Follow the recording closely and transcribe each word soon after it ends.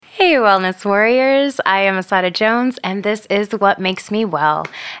Hey, Wellness Warriors. I am Asada Jones, and this is What Makes Me Well.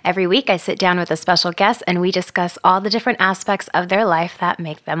 Every week, I sit down with a special guest, and we discuss all the different aspects of their life that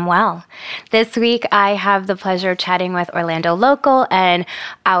make them well. This week, I have the pleasure of chatting with Orlando local and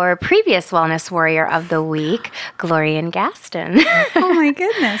our previous Wellness Warrior of the week, Glorianne Gaston. Oh, my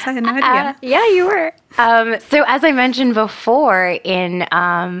goodness. I had no idea. Yeah, you were. So as I mentioned before in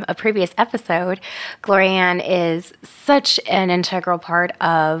a previous episode, Glorianne is such an integral part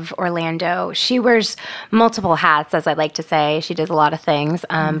of Orlando. She wears multiple hats, as I like to say. She does a lot of things,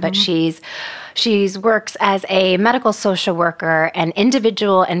 but she's works as a medical social worker, an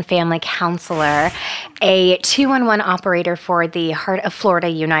individual and family counselor, a 211 operator for the Heart of Florida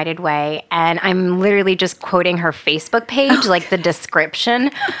United Way, and I'm literally just quoting her Facebook page, like the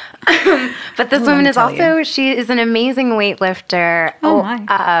description. But this woman is also, she is an amazing weightlifter. Oh,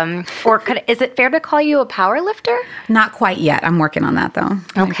 my. Is it fair to call you a power lifter? Not quite yet. I'm working on that, though.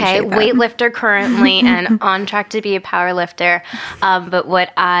 Okay, weightlifter currently and on track to be a power lifter. But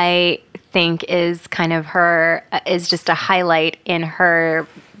what I think is kind of her, is just a highlight in her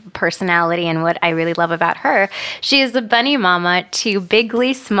personality and what I really love about her. She is a bunny mama to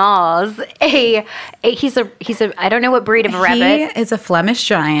Bigley Smalls. He's a I don't know what breed of rabbit. He is a Flemish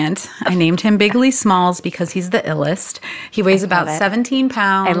giant. I named him Bigley Smalls because he's the illest. He weighs about 17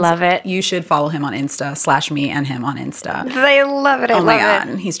 pounds. I love it. You should follow him on Insta, /me and him on Insta. I love it. I oh love my it.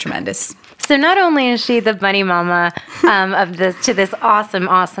 God, he's tremendous. So not only is she the bunny mama of this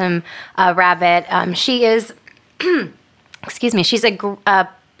awesome rabbit, she is excuse me, she's a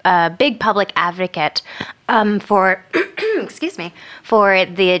big public advocate for for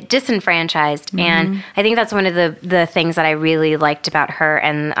the disenfranchised, and I think that's one of the things that I really liked about her,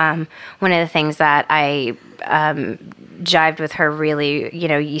 and one of the things that I jived with her. Really,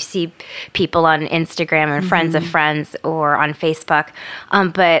 you see people on Instagram and friends of friends or on Facebook,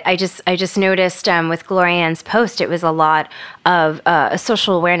 but I just noticed with Glorianne's post, it was a lot of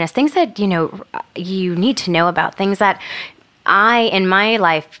social awareness, things that you need to know about, things that in my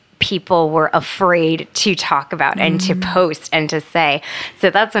life, people were afraid to talk about and to post and to say. So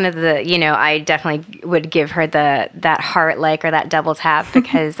that's one of the, I definitely would give her that heart like or that double tap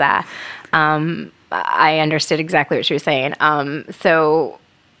because I understood exactly what she was saying. So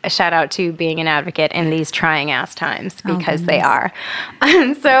a shout out to being an advocate in these trying ass times because they are.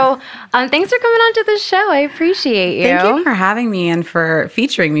 And so thanks for coming on to the show. I appreciate you. Thank you for having me and for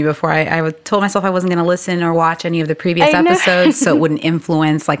featuring me before. I told myself I wasn't going to listen or watch any of the previous episodes so it wouldn't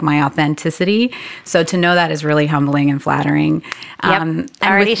influence like my authenticity. So to know that is really humbling and flattering. I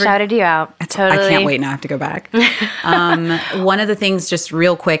already shouted you out. Totally. I can't wait now. I have to go back. One of the things, just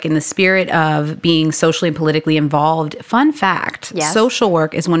real quick, in the spirit of being socially and politically involved, fun fact, social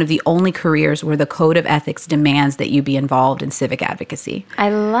work is one of the only careers where the code of ethics demands that you be involved in civic advocacy. I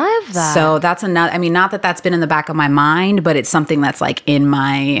love that. So that's another, not that that's been in the back of my mind, but it's something that's like in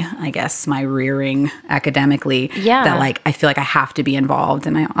my, I guess, my rearing academically that like, I feel like I have to be involved,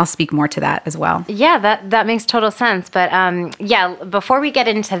 and I'll speak more to that as well. Yeah, that makes total sense. But before we get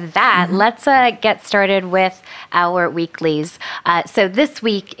into that, let's get started with our weeklies. So this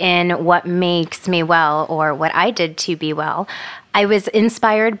week in What Makes Me Well, or What I Did to Be Well, I was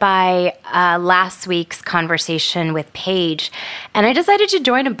inspired by last week's conversation with Paige, and I decided to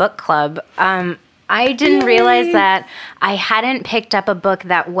join a book club. I didn't realize that I hadn't picked up a book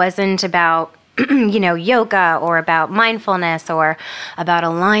that wasn't about yoga or about mindfulness or about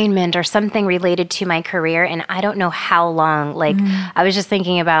alignment or something related to my career. And I don't know how long. I was just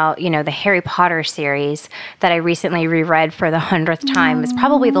thinking about, the Harry Potter series that I recently reread for the 100th time. It was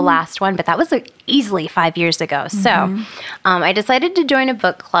probably the last one, but that was easily 5 years ago. So I decided to join a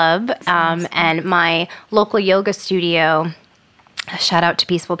book club, and my local yoga studio, shout out to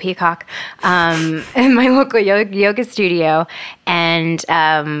Peaceful Peacock, in my local yoga studio, and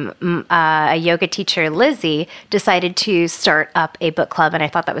a yoga teacher, Lizzie, decided to start up a book club, and I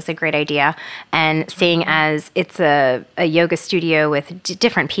thought that was a great idea. And seeing as it's a yoga studio with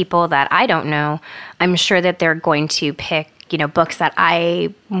different people that I don't know, I'm sure that they're going to pick, books that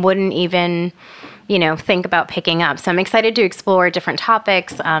I wouldn't even think about picking up. So I'm excited to explore different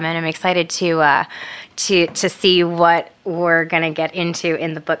topics, and I'm excited to see what we're going to get into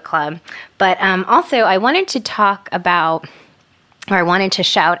in the book club. But also, I wanted to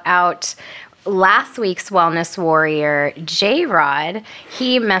shout out last week's Wellness Warrior, J-Rod.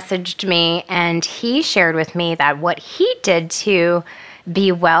 He messaged me and he shared with me that what he did to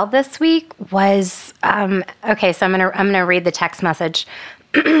be well this week was, okay, so I'm gonna read the text message.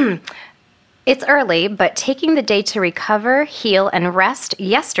 It's early, but taking the day to recover, heal, and rest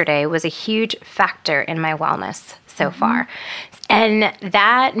yesterday was a huge factor in my wellness. so far. And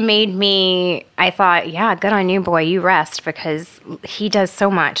that made me, I thought, yeah, good on you, boy, you rest, because he does so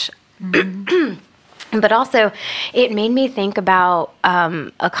much. But also, it made me think about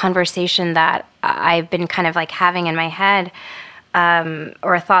a conversation that I've been kind of like having in my head,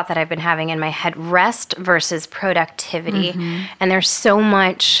 or a thought that I've been having in my head, rest versus productivity. And there's so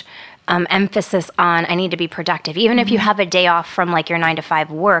much emphasis on, I need to be productive. Even if you have a day off from like your 9-to-5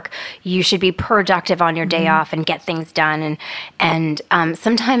 work, you should be productive on your day off and get things done. And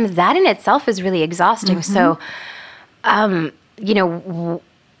sometimes that in itself is really exhausting. So,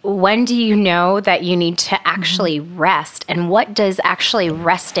 when do you know that you need to actually rest, and what does actually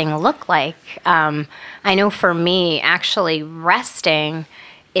resting look like? I know for me, actually resting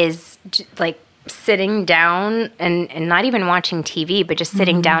is like sitting down and not even watching TV, but just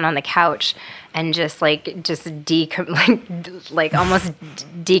sitting down on the couch and just almost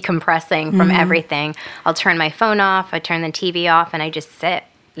decompressing from everything. I'll turn my phone off, I turn the TV off, and I just sit.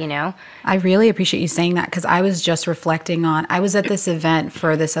 I really appreciate you saying that, because I was just reflecting on, I was at this event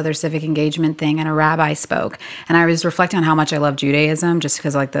for this other civic engagement thing, and a rabbi spoke, and I was reflecting on how much I love Judaism, just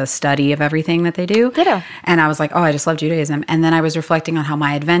because like the study of everything that they do. Ditto. And I was like, oh, I just love Judaism. And then I was reflecting on how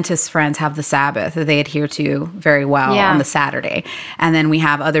my Adventist friends have the Sabbath that they adhere to very well on the Saturday. And then we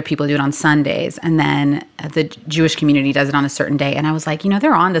have other people do it on Sundays. And then the Jewish community does it on a certain day. And I was like,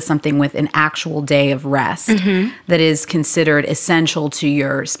 they're onto something with an actual day of rest that is considered essential to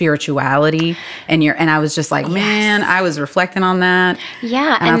your spirituality and I was just like, man, I was reflecting on that.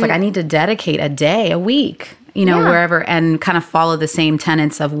 Yeah. And I was like, I need to dedicate a day, a week, wherever, and kind of follow the same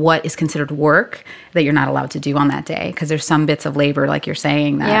tenets of what is considered work that you're not allowed to do on that day. Because there's some bits of labor, like you're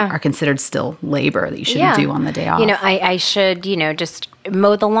saying, that are considered still labor that you shouldn't do on the day off. I should, just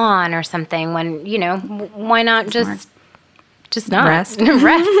mow the lawn or something when, why not just not rest? Why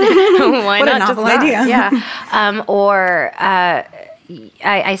what not a novel just idea. Yeah.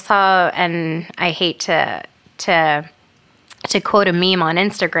 I saw, and I hate to quote a meme on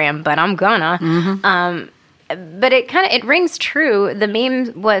Instagram, but I'm gonna. But it rings true. The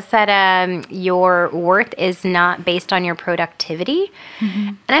meme was that your worth is not based on your productivity,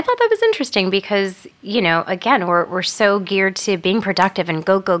 and I thought that was interesting because again we're so geared to being productive and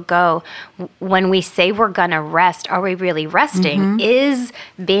go. When we say we're gonna rest, are we really resting? Is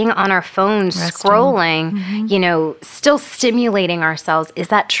being on our phones scrolling, still stimulating ourselves? Is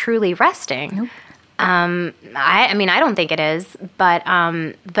that truly resting? Nope. I don't think it is, but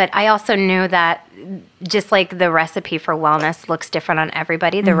I also know that just like the recipe for wellness looks different on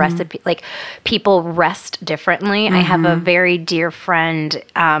everybody, the recipe, like people rest differently. I have a very dear friend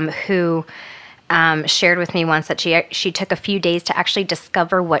who shared with me once that she took a few days to actually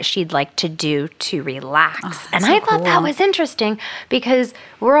discover what she'd like to do to relax. And I thought that was interesting because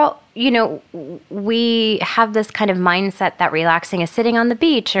we're all, we have this kind of mindset that relaxing is sitting on the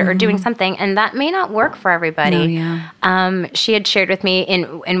beach or doing something, and that may not work for everybody. She had shared with me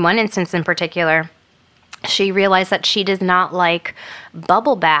in one instance in particular, she realized that she does not like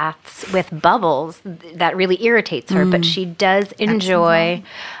bubble baths with bubbles. That really irritates her, but she does enjoy,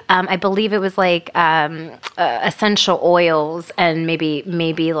 I believe it was like essential oils and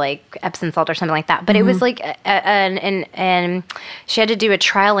maybe like Epsom salt or something like that. But it was like, and she had to do a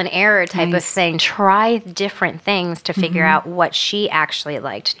trial and error type of thing, try different things to figure out what she actually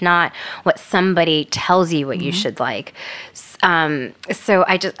liked, not what somebody tells you what you should like. So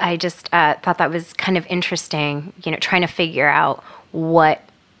I just thought that was kind of interesting, trying to figure out what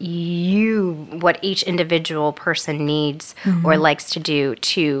each individual person needs or likes to do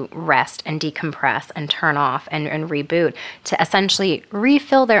to rest and decompress and turn off and reboot, to essentially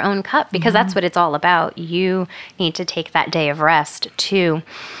refill their own cup, because that's what it's all about. You need to take that day of rest to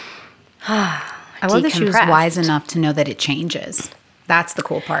I love that she was wise enough to know that it changes. That's the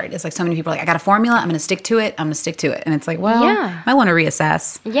cool part. It's like so many people are like, I got a formula, I'm going to stick to it. And it's like, well, I want to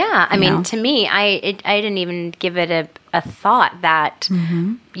reassess. Yeah. I mean, to me, I didn't even give it a thought that,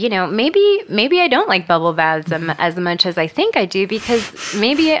 maybe I don't like bubble baths as much as I think I do, because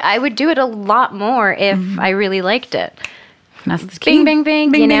maybe I would do it a lot more if I really liked it. That's the key. Bing,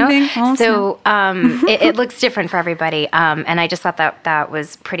 bing, bing, you know? Bing, bing. So it looks different for everybody. And I just thought that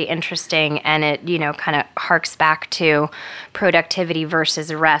was pretty interesting. And it, kind of harks back to productivity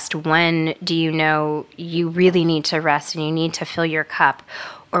versus rest. When do you know you really need to rest and you need to fill your cup?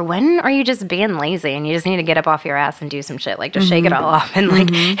 Or when are you just being lazy and you just need to get up off your ass and do some shit, like just shake it all off and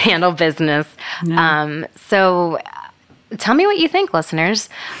like handle business? Yeah. So tell me what you think, listeners.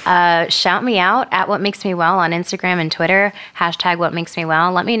 Shout me out at What Makes Me Well on Instagram and Twitter,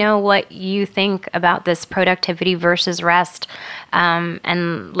 #WhatMakesMeWell. Let me know what you think about this productivity versus rest,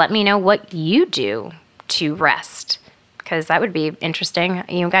 and let me know what you do to rest. because that would be interesting.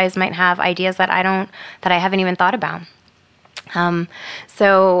 You guys might have ideas that I haven't even thought about.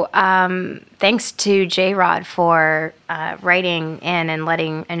 Thanks to J-Rod for writing in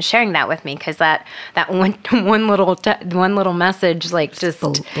and sharing that with me, because that one little message like just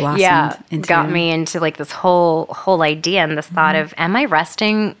got me into like this whole idea and this thought of, am I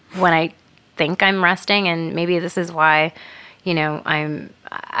resting when I think I'm resting? And maybe this is why,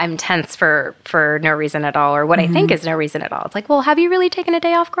 I'm tense for no reason at all, or what I think is no reason at all. It's like, well, have you really taken a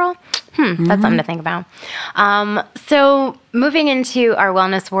day off, girl? That's something to think about. So moving into our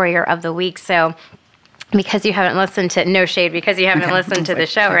Wellness Warrior of the Week. So because you haven't listened to, no shade, because you haven't listened to the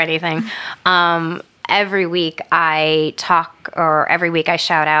show or anything, every week I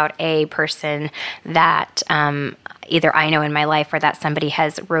shout out a person that either I know in my life or that somebody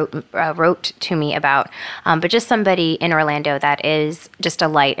has wrote to me about, but just somebody in Orlando that is just a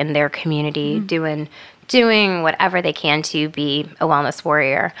light in their community, doing whatever they can to be a wellness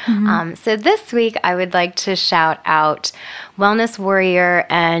warrior. So this week, I would like to shout out Wellness Warrior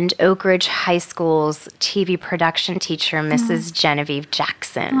and Oak Ridge High School's TV production teacher, Mrs. Genevieve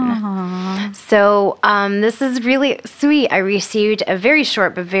Jackson. Aww. So this is really sweet. I received a very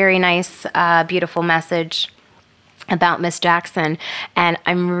short but very nice, beautiful message about Miss Jackson, and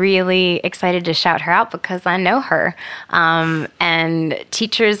I'm really excited to shout her out because I know her. And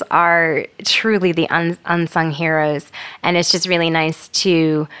teachers are truly the unsung heroes, and it's just really nice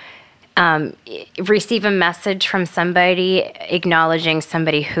to receive a message from somebody acknowledging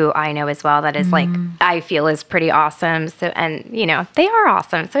somebody who I know as well that is like, I feel is pretty awesome. So, and they are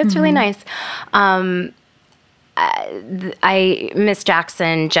awesome. So it's really nice. Miss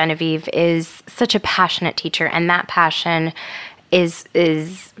Jackson, Genevieve, is such a passionate teacher, and that passion is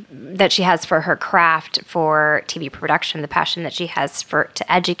that she has for her craft, for TV production, the passion that she has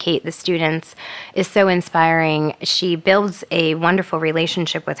to educate the students is so inspiring. She builds a wonderful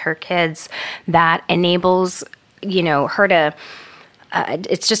relationship with her kids that enables, her to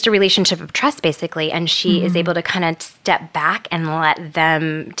it's just a relationship of trust, basically, and she is able to kind of step back and let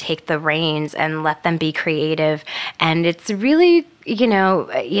them take the reins and let them be creative. And it's really,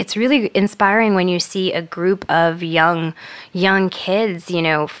 it's really inspiring when you see a group of young kids,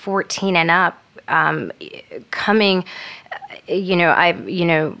 14 and up, coming, in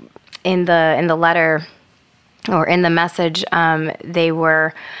the letter or in the message, they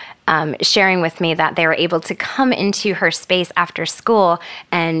were sharing with me that they were able to come into her space after school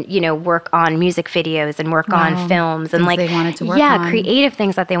and, work on music videos and work on films and they wanted to work on. Creative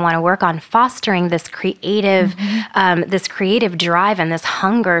things that they want to work on, fostering this creative, this creative drive and this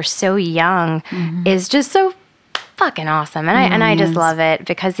hunger so young is just so fucking awesome. And I just love it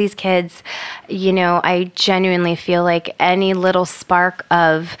because these kids, I genuinely feel like any little spark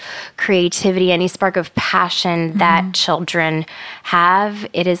of creativity, any spark of passion that children have,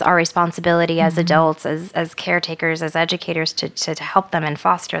 it is our responsibility as adults, as caretakers, as educators to help them and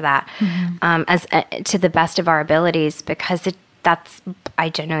foster that as to the best of our abilities, because I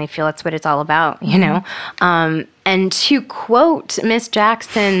genuinely feel that's what it's all about, and to quote Miss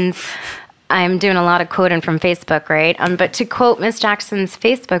Jackson's, I'm doing a lot of quoting from Facebook, right? But to quote Miss Jackson's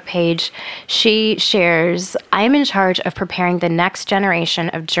Facebook page, she shares, "I am in charge of preparing the next generation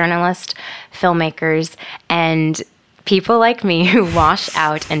of journalists, filmmakers, and people like me who wash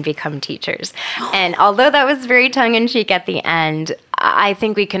out and become teachers." And although that was very tongue-in-cheek at the end, I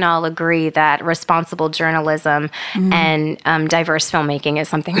think we can all agree that responsible journalism and diverse filmmaking is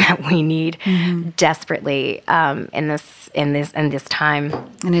something that we need desperately in this time.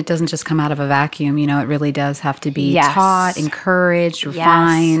 And it doesn't just come out of a vacuum. It really does have to be taught, encouraged,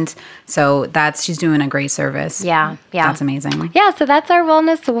 refined. So she's doing a great service. Yeah. That's amazing. Yeah, so that's our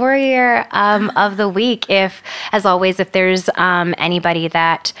Wellness Warrior of the Week. As always, if there's anybody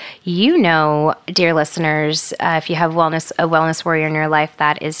that dear listeners, if you have a wellness warrior in your life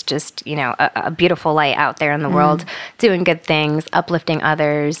that is just, a beautiful light out there in the world, doing good things, uplifting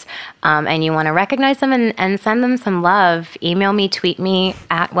others, and you want to recognize them and send them some love, email me, tweet me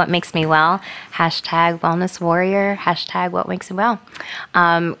at What Makes Me Well, #Wellness Warrior, #What Makes Me Well.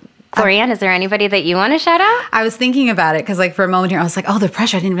 Glorianne, is there anybody that you want to shout out? I was thinking about it because, for a moment here, I was like, oh, the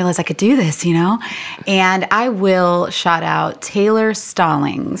pressure. I didn't realize I could do this, And I will shout out Taylor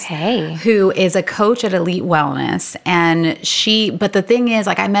Stallings, who is a coach at Elite Wellness. And but the thing is,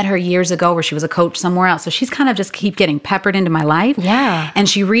 I met her years ago where she was a coach somewhere else. So she's kind of just keep getting peppered into my life. Yeah. And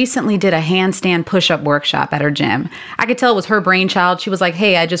she recently did a handstand push-up workshop at her gym. I could tell it was her brainchild. She was like,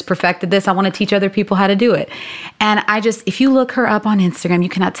 hey, I just perfected this. I want to teach other people how to do it. And if you look her up on Instagram, you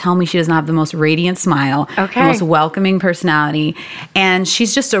cannot tell me me she doesn't have the most radiant smile, the most welcoming personality. And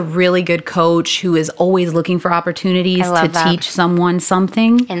she's just a really good coach who is always looking for opportunities to teach someone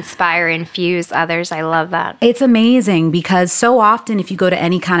something. Inspire, infuse others. I love that. It's amazing because so often if you go to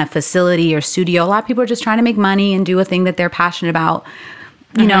any kind of facility or studio, a lot of people are just trying to make money and do a thing that they're passionate about.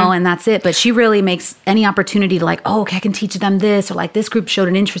 You know, and that's it. But she really makes any opportunity to like, oh, okay, I can teach them this, or like this group showed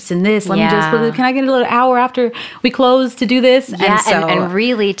an interest in this. Let me just, can I get a little hour after we close to do this? Yeah, and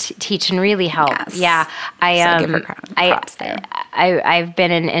really teach and really help. Yes. Yeah, give her props there. I've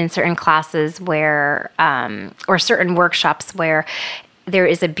been in certain classes where, or certain workshops where there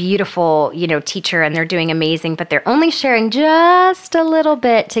is a beautiful, teacher and they're doing amazing, but they're only sharing just a little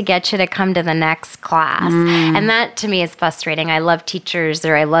bit to get you to come to the next class. And that to me is frustrating. I love teachers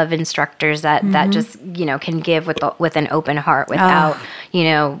or I love instructors that just, can give with an open heart without,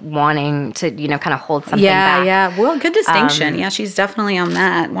 wanting to, kind of hold something back. Yeah. Well, good distinction. Yeah, she's definitely on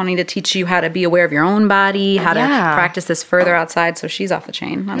that, wanting to teach you how to be aware of your own body, how to practice this further outside. So she's off the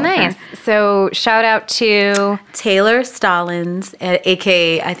chain. Nice. So shout out to Taylor Stallings, aka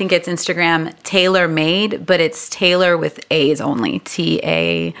I think it's Instagram Taylor Made, but it's Taylor with A's only.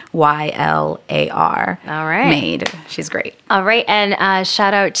 TAYLAR. All right. Made. She's great. All right. And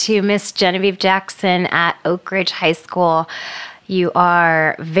shout out to Miss Genevieve Jackson at Oak Ridge High School. You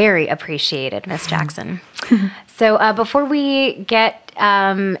are very appreciated, Miss Jackson. So before we get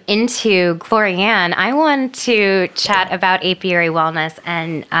into Glorianne, I want to chat about Apiary Wellness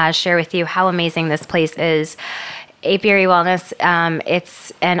and share with you how amazing this place is. Apiary Wellness,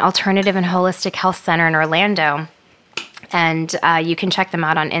 it's an alternative and holistic health center in Orlando. And you can check them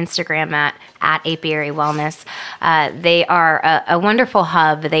out on Instagram at Apiary Wellness. They are a wonderful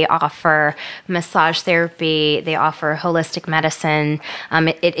hub. They offer massage therapy. They offer holistic medicine.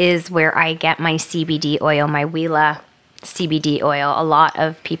 It is where I get my CBD oil, my Wela CBD oil. A lot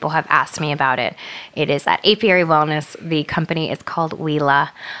of people have asked me about it. It is at Apiary Wellness. The company is called Wela.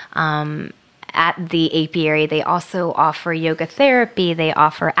 At the Apiary, they also offer yoga therapy. They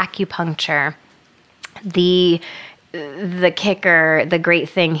offer acupuncture. The kicker, the great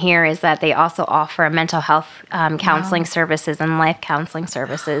thing here is that they also offer mental health counseling services and life counseling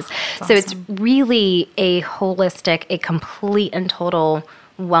services. So it's really a holistic, a complete and total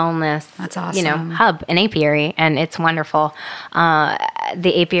wellness, hub, an apiary, and it's wonderful.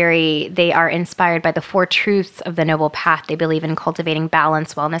 The apiary, they are inspired by the 4 truths of the Noble Path. They believe in cultivating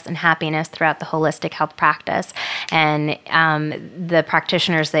balance, wellness, and happiness throughout the holistic health practice. And the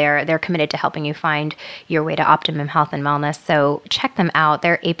practitioners there, they're committed to helping you find your way to optimum health and wellness. So check them out.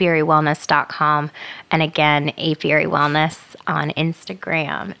 They're apiarywellness.com. And again, Apiary Wellness on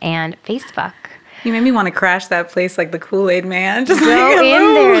Instagram and Facebook. You made me want to crash that place like the Kool-Aid Man. Just go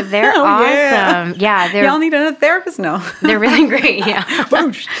in there. They're awesome. Yeah. Y'all need a therapist? No. They're really great. Yeah.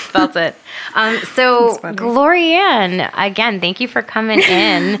 Felt it. So Glorianne, again, thank you for coming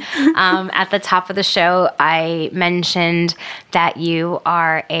in. At the top of the show, I mentioned that you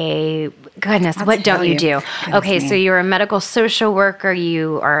are what don't you do? Okay, so you're a medical social worker.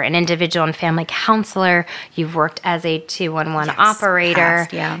 You are an individual and family counselor. You've worked as a 211 operator.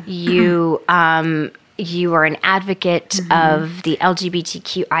 You are an advocate of the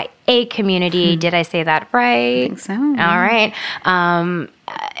LGBTQIA community. Did I say that right? I think so. All right.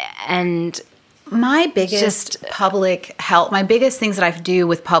 And my biggest public health, my biggest things that I do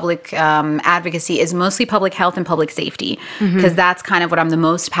with public advocacy is mostly public health and public safety, because that's kind of what I'm the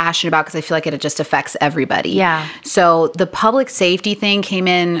most passionate about, because I feel like it just affects everybody. Yeah. So the public safety thing came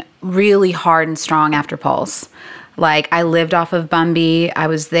in really hard and strong after Pulse. Like, I lived off of Bumby. I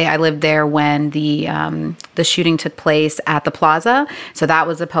lived there when the shooting took place at the Plaza. So that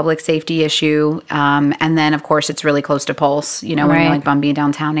was a public safety issue. And then, of course, it's really close to Pulse, when you're like Bumby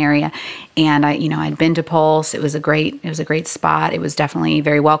downtown area. And I'd been to Pulse. It was a great spot. It was definitely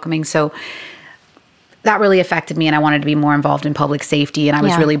very welcoming. So that really affected me, and I wanted to be more involved in public safety. And I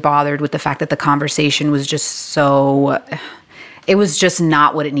was really bothered with the fact that the conversation was just so... It was just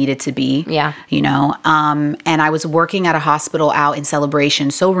not what it needed to be. Yeah. And I was working at a hospital out in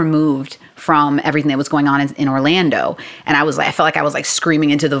Celebration, so removed from everything that was going on in Orlando. And I felt like I was like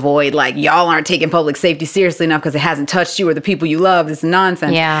screaming into the void, like, y'all aren't taking public safety seriously enough because it hasn't touched you or the people you love. This is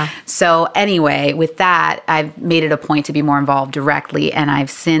nonsense. Yeah. So anyway, with that, I've made it a point to be more involved directly. And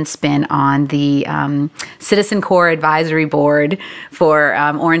I've since been on the Citizen Corps Advisory Board for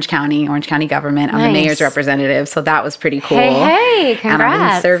Orange County government. I'm the mayor's representative. So that was pretty cool. Hey, congrats. And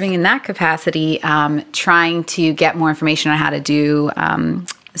I've been serving in that capacity, trying to get more information on how to do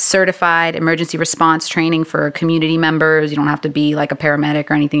certified emergency response training for community members. You don't have to be like a paramedic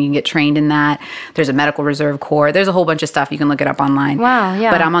or anything. You can get trained in that. There's a medical reserve corps. There's a whole bunch of stuff. You can look it up online. Wow,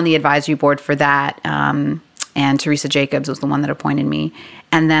 yeah. But I'm on the advisory board for that. And Teresa Jacobs was the one that appointed me.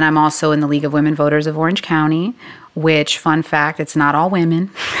 And then I'm also in the League of Women Voters of Orange County, which, fun fact, it's not all women.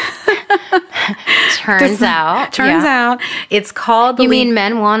 Turns out. It's called the You mean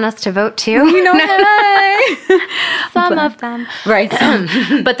men want us to vote too? You know Some of them. Right.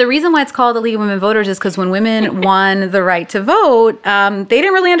 But the reason why it's called the League of Women Voters is because when women won the right to vote, they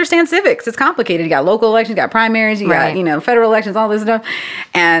didn't really understand civics. It's complicated. You got local elections, you got primaries, you got, federal elections, all this stuff.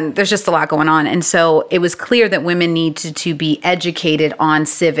 And there's just a lot going on. And so it was clear that women needed to be educated on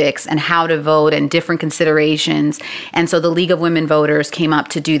civics and how to vote and different considerations. And so the League of Women Voters came up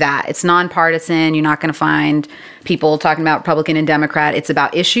to do that. It's nonpartisan. You're not going to find people talking about Republican and Democrat. It's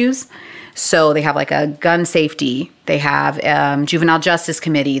about issues. So they have like a gun safety. They have juvenile justice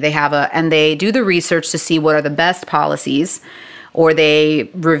committee. And they do the research to see what are the best policies, or they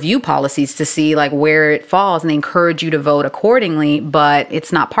review policies to see like where it falls, and they encourage you to vote accordingly. But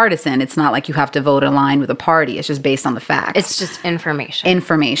it's not partisan. It's not like you have to vote aligned with a party. It's just based on the facts. It's just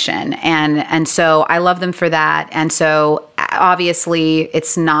information. And so I love them for that. And so obviously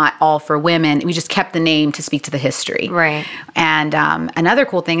it's not all for women. We just kept the name to speak to the history. Right. And another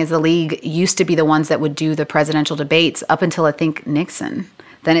cool thing is the league used to be the ones that would do the presidential debates up until I think Nixon.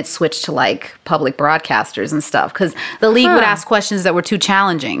 Then it switched to like public broadcasters and stuff because the league would ask questions that were too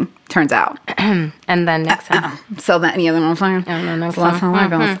challenging, turns out. And then Nixon. So that, you know what I'm saying? And then Nixon. That's how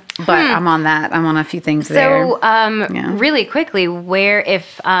that goes. But I'm on that. I'm on a few things there. So really quickly, where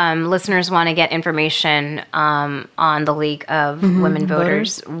if listeners want to get information on the League of Women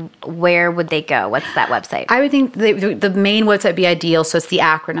Voters, where would they go? What's that website? I would think the main website would be ideal. So it's the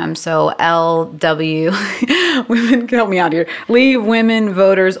acronym. So LW, women, help me out here. League of Women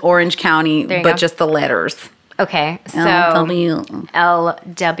Voters Orange County, but just the letters. Okay, so LW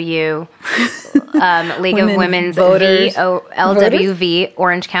League Women of Women's Voters. LWV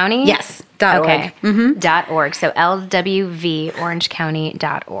Orange County? Yes. .org. .org. So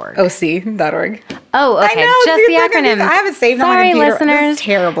LWVOrangeCounty.org. OC.org. Oh, okay. I know, just the acronyms. I have it saved on my Sorry, computer. listeners. This is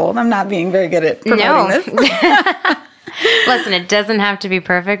terrible. I'm not being very good at promoting this. Listen, it doesn't have to be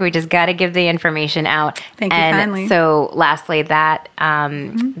perfect. We just got to give the information out. Thank you kindly. So lastly, that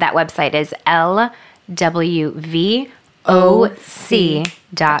that website is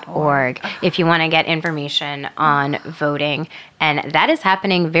LWVOC.org if you want to get information on voting. And that is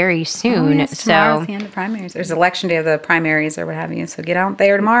happening very soon. Tomorrow's the end of primaries. There's election day of the primaries or what have you. So get out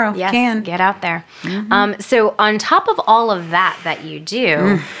there tomorrow if you can. Get out there. So on top of all of that you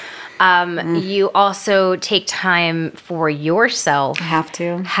do, you also take time for yourself. I have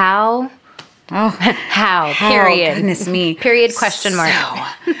to. How? How? Period. Goodness me. Period, question mark. So,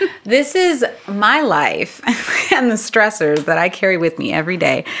 this is my life, and the stressors that I carry with me every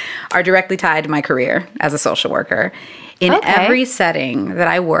day are directly tied to my career as a social worker. In every setting that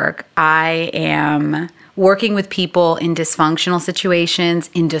I work, I am working with people in dysfunctional situations,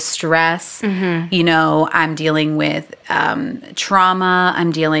 in distress. You know, I'm dealing with trauma.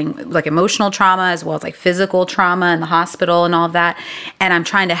 I'm dealing like emotional trauma as well as like physical trauma in the hospital and all of that. And I'm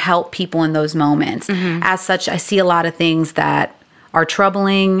trying to help people in those moments. As such, I see a lot of things that are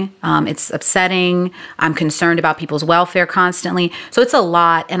troubling. It's upsetting. I'm concerned about people's welfare constantly. So it's a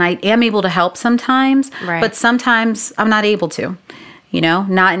lot. And I am able to help sometimes, but sometimes I'm not able to. You know,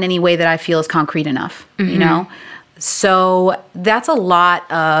 not in any way that I feel is concrete enough, you know? So that's a lot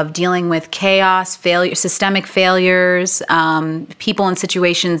of dealing with chaos, failure, systemic failures, people in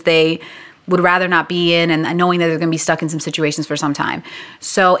situations they would rather not be in, and knowing that they're going to be stuck in some situations for some time.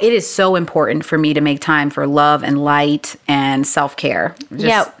 So it is so important for me to make time for love and light and self-care.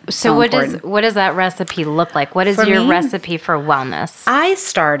 So what does that recipe look like? What is your recipe for wellness? I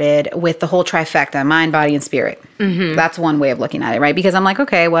started with the whole trifecta, mind, body, and spirit. That's one way of looking at it, right? Because I'm like,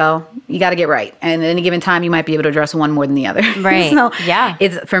 okay, well, you got to get right. And at any given time, you might be able to address one more than the other. Right. So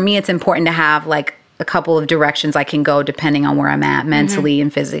for me, it's important to have like a couple of directions I can go depending on where I'm at mentally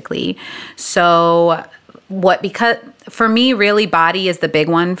and physically. So because for me, really, body is the big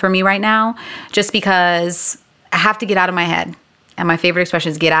one for me right now, just because I have to get out of my head. And my favorite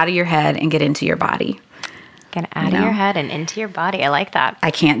expression is get out of your head and get into your body. Get out of your head and into your body. I like that.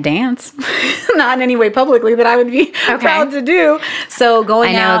 I can't dance. Not in any way publicly that I would be proud to do. So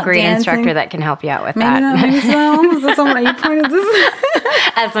going out, I know a great dancing, instructor that can help you out with maybe that. Maybe so. Is that someone you pointed this?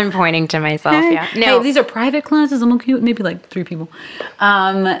 As I'm pointing to myself, No, hey, these are private classes. I'm okay with maybe like 3 people.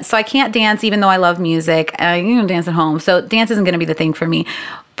 So I can't dance even though I love music. Dance at home. So dance isn't going to be the thing for me.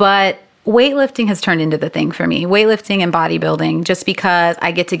 But weightlifting has turned into the thing for me. Weightlifting and bodybuilding, just because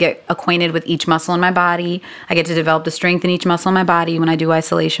I get to get acquainted with each muscle in my body. I get to develop the strength in each muscle in my body when I do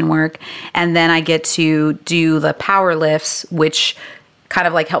isolation work. And then I get to do the power lifts, which kind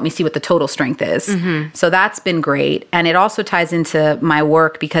of like help me see what the total strength is. So that's been great. And it also ties into my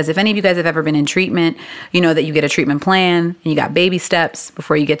work, because if any of you guys have ever been in treatment, you know that you get a treatment plan and you got baby steps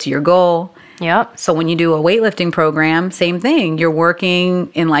before you get to your goal. Yep. So when you do a weightlifting program, same thing. You're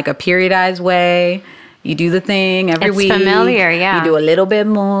working in like a periodized way. You do the thing every week. It's familiar, yeah. You do a little bit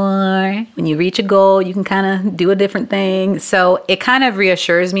more. When you reach a goal, you can kind of do a different thing. So it kind of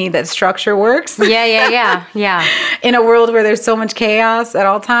reassures me that structure works. Yeah. In a world where there's so much chaos at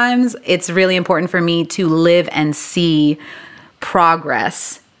all times, it's really important for me to live and see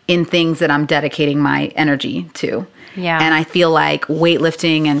progress in things that I'm dedicating my energy to. Yeah. And I feel like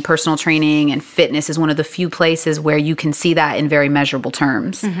weightlifting and personal training and fitness is one of the few places where you can see that in very measurable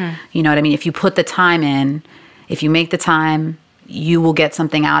terms. You know what I mean? If you put the time in, if you make the time, you will get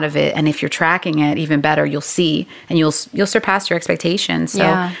something out of it. And if you're tracking it, even better, you'll see and you'll surpass your expectations.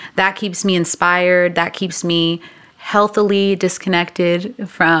 So that keeps me inspired. That keeps me healthily disconnected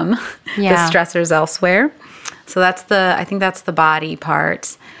from the stressors elsewhere. So I think that's the body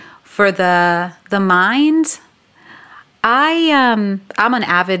part. For the mind, I'm an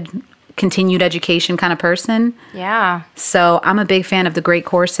avid continued education kind of person. Yeah. So I'm a big fan of the Great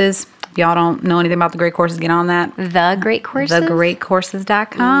Courses. If y'all don't know anything about the Great Courses, get on that. The Great Courses?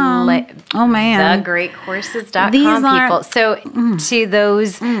 TheGreatCourses.com. Oh, man. TheGreatCourses.com, These are people. So to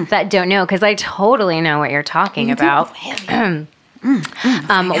those that don't know, because I totally know what you're talking about.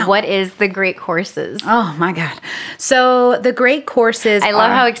 What is the Great Courses? Oh my God. So the Great Courses I love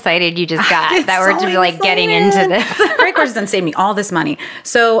how excited you just got that we're just like getting into this. Great Courses done saved me all this money.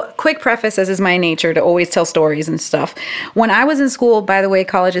 So quick preface, as is my nature to always tell stories and stuff. When I was in school, by the way,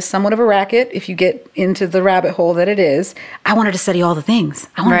 college is somewhat of a racket if you get into the rabbit hole that it is. I wanted to study all the things.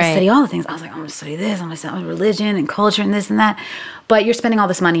 I was like, I'm going to study this. I'm going to study religion and culture and this and that. But you're spending all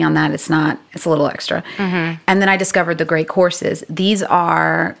this money on that. It's a little extra. And then I discovered the Great Courses. These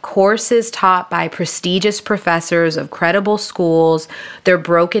are courses taught by prestigious professors of credible schools. They're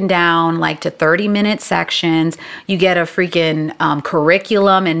broken down like to 30-minute sections. You get a freaking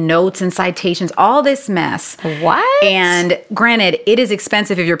curriculum and notes and citations, all this mess. What? And granted, it is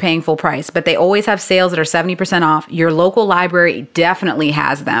expensive if you're paying full price, but they always have sales that are 70% off. Your local library definitely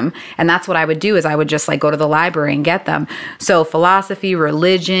has them. And that's what I would do is I would just like go to the library and get them. So philosophy,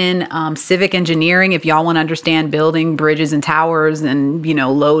 religion, civic engineering, if y'all want to understand building bridges and towers and,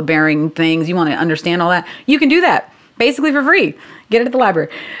 load-bearing things, you want to understand all that, you can do that basically for free. Get it at the library.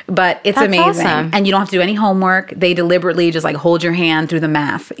 But it's That's amazing. Awesome. And you don't have to do any homework. They deliberately just like hold your hand through the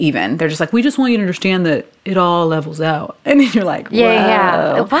math even. They're just like, we just want you to understand that it all levels out. And then you're like,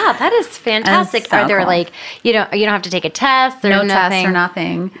 yeah. Wow, that is fantastic. So Are there cool. like, you don't have to take a test or no nothing? tests or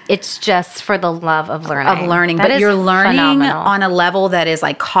nothing. It's just for the love of learning. But you're learning phenomenal. on a level that is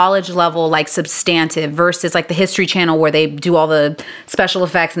like college level, like substantive versus like the History Channel where they do all the special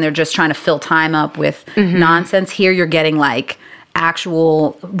effects and they're just trying to fill time up with nonsense. Here you're getting like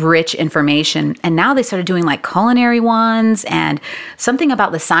actual rich information. And now they started doing like culinary ones and something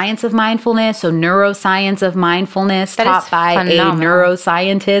about the science of mindfulness. So neuroscience of mindfulness taught by a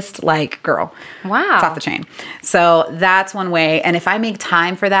neuroscientist. Like, girl. Wow. It's off the chain. So that's one way. And if I make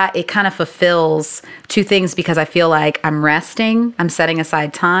time for that, it kind of fulfills two things because I feel like I'm resting, I'm setting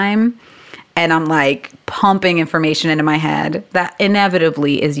aside time, and I'm like pumping information into my head that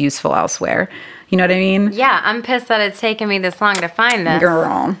inevitably is useful elsewhere. You know what I mean? Yeah, I'm pissed that it's taken me this long to find this.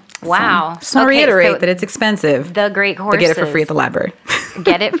 Girl. Wow. So, just want to reiterate that it's expensive. The Great Courses. To get it for free at the library.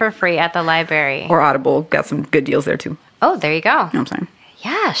 Get it for free at the library. Or Audible. Got some good deals there too. Oh, there you go. You know what I'm saying?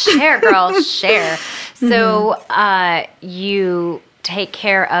 Yeah, share, girl, share. So you take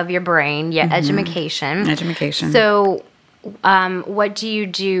care of your brain, education. Education. So what do you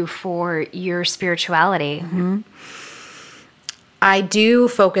do for your spirituality? I do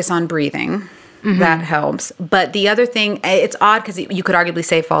focus on breathing. That helps. But the other thing, it's odd because you could arguably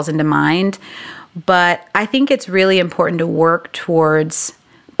say it falls into mind, but I think it's really important to work towards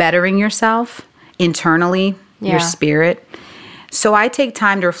bettering yourself internally, your spirit. So I take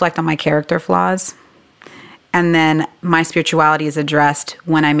time to reflect on my character flaws, and then my spirituality is addressed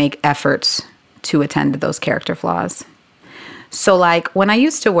when I make efforts to attend to those character flaws. So like when I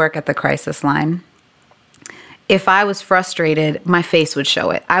used to work at the crisis line, if I was frustrated, my face would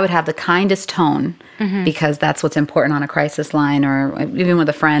show it. I would have the kindest tone because that's what's important on a crisis line or even with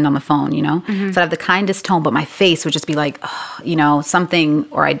a friend on the phone, So I'd have the kindest tone, but my face would just be like, something,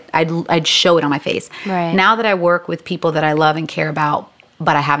 or I'd show it on my face. Right. Now that I work with people that I love and care about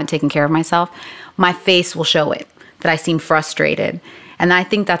but I haven't taken care of myself, my face will show it, that I seem frustrated. And I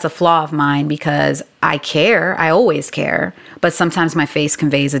think that's a flaw of mine because I care. I always care. But sometimes my face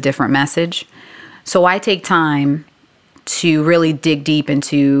conveys a different message. So I take time to really dig deep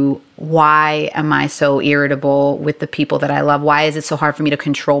into why am I so irritable with the people that I love? Why is it so hard for me to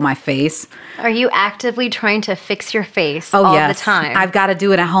control my face? Are you actively trying to fix your face all the time? I've got to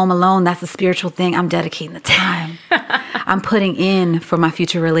do it at home alone. That's a spiritual thing. I'm dedicating the time. I'm putting in for my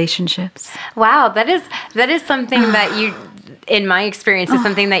future relationships. Wow, that is something that you, in my experience, is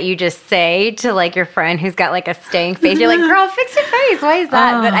something that you just say to like your friend who's got like a stank face. You're like, girl, fix your face. Why is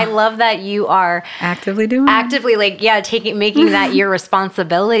that? But I love that you are actively like, making that your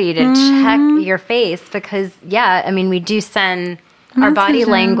responsibility to check your face because, I mean, we do send. Our body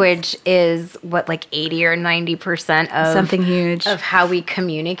language is what, like 80 or 90% of something huge of how we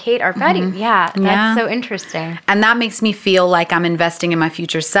communicate our body. Yeah, that's so interesting. And that makes me feel like I'm investing in my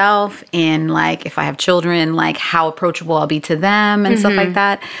future self, in like if I have children, like how approachable I'll be to them and stuff like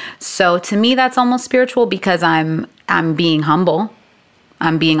that. So to me, that's almost spiritual because I'm being humble.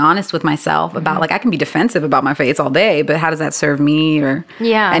 I'm being honest with myself about like I can be defensive about my face all day, but how does that serve me or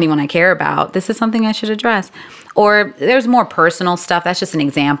anyone I care about? This is something I should address. Or there's more personal stuff. That's just an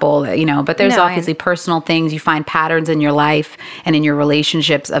example, but there's obviously personal things. You find patterns in your life and in your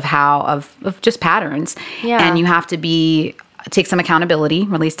relationships of just patterns. Yeah. And you have to take some accountability,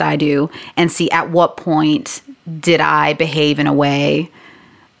 or at least I do, and see at what point did I behave in a way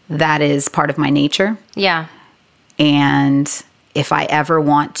that is part of my nature. Yeah. And if I ever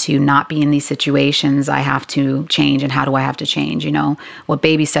want to not be in these situations, I have to change. And how do I have to change? What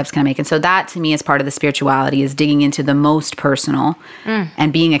baby steps can I make? And so that to me is part of the spirituality, is digging into the most personal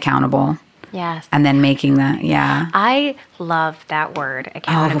and being accountable. Yes. And then making that, I love that word,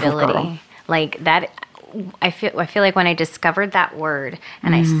 accountability. Like that. I feel like when I discovered that word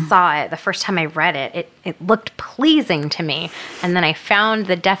and I saw it the first time I read it, it looked pleasing to me. And then I found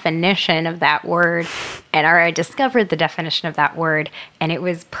the definition of that word, I discovered the definition of that word, and it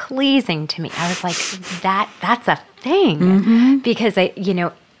was pleasing to me. I was like, that's a thing, because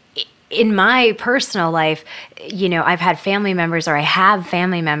in my personal life, I've had family members, or I have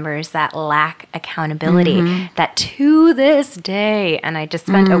family members that lack accountability, that to this day, and I just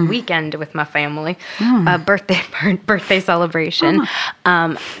spent a weekend with my family, a birthday celebration.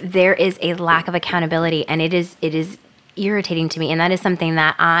 There is a lack of accountability, and it is irritating to me. And that is something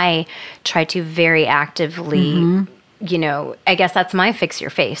that I try to very actively, I guess that's my fix your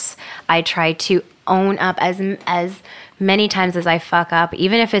face. I try to own up as many times as I fuck up,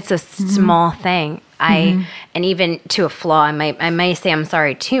 even if it's a small thing. And even to a flaw, I might say I'm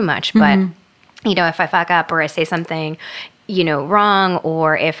sorry too much, but if I fuck up or I say something, wrong,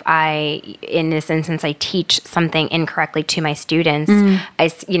 or if in this instance, I teach something incorrectly to my students,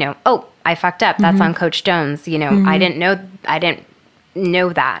 I fucked up. That's on Coach Jones. I didn't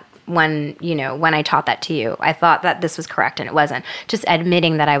know that. When I taught that to you, I thought that this was correct and it wasn't. Just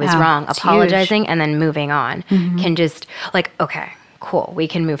admitting that I was wrong, apologizing, and then moving on can just okay, cool, we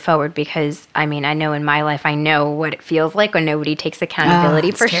can move forward, because I know in my life, I know what it feels like when nobody takes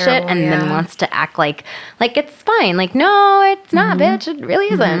accountability for shit and then wants to act like it's fine. Like, no, it's not, bitch. It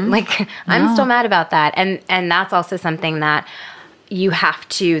really isn't. I'm still mad about that. And that's also something that you have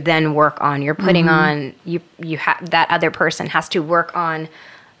to then work on. You're putting on, that other person has to work on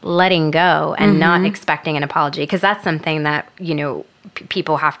letting go and not expecting an apology, because that's something that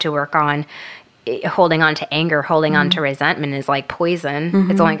people have to work on. Holding on to anger, holding on to resentment is like poison.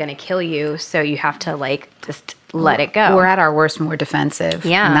 It's only going to kill you, so you have to just let it go. We're at our worst when we're defensive,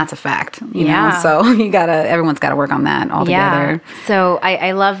 and that's a fact. You know, so everyone's got to work on that all together. So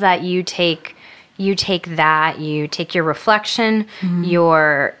I love that you take that, you take your reflection,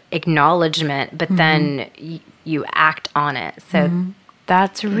 your acknowledgement, but then you act on it. So.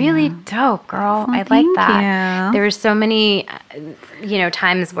 That's really dope, girl. I like that. You. There's so many,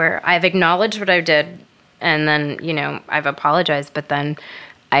 times where I've acknowledged what I did, and then, I've apologized, but then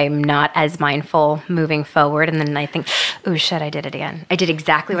I'm not as mindful moving forward. And then I think, oh, shit, I did it again. I did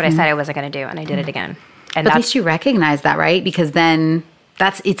exactly what I said I wasn't going to do, and I did it again. And at least you recognize that, right? Because then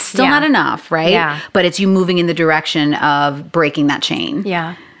it's still not enough, right? Yeah. But it's you moving in the direction of breaking that chain.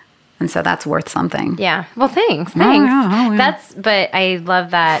 Yeah. And so that's worth something. Yeah. Well, thanks. But I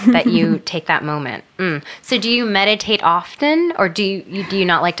love that you take that moment. So do you meditate often, or do you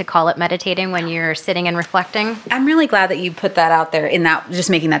not like to call it meditating when you're sitting and reflecting? I'm really glad that you put that out there, in that,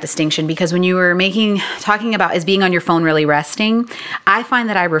 just making that distinction, because when you were talking about is being on your phone really resting, I find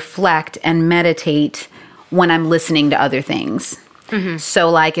that I reflect and meditate when I'm listening to other things. So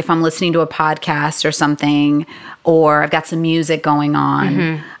like if I'm listening to a podcast or something, or I've got some music going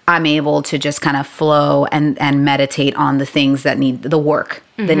on, I'm able to just kind of flow and meditate on the things that need the work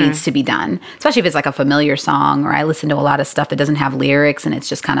that needs to be done. Especially if it's like a familiar song, or I listen to a lot of stuff that doesn't have lyrics and it's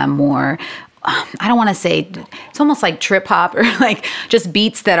just kind of more, I don't want to say, it's almost like trip hop, or like just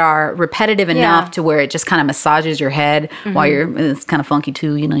beats that are repetitive enough to where it just kind of massages your head while it's kind of funky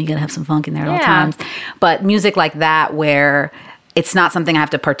too. You got to have some funk in there at all times. But music like that where it's not something I have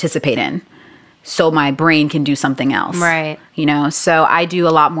to participate in, so my brain can do something else. Right. So I do a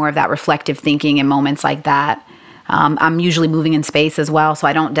lot more of that reflective thinking in moments like that. I'm usually moving in space as well, so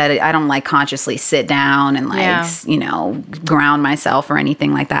I don't like consciously sit down and ground myself or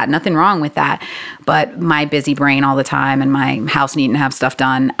anything like that. Nothing wrong with that, but my busy brain all the time and my house needing to have stuff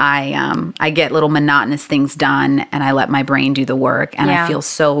done, I get little monotonous things done, and I let my brain do the work, and I feel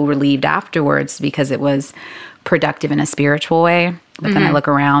so relieved afterwards because it was productive in a spiritual way. But then I look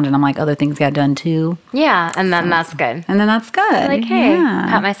around and I'm like, other things got done too. Yeah, and then that's good. And then that's good. Like, hey,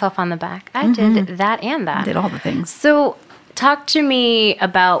 pat myself on the back. I did that and that. I did all the things. So talk to me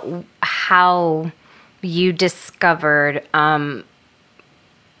about how you discovered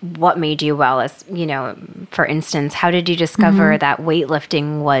what made you well. As for instance, how did you discover that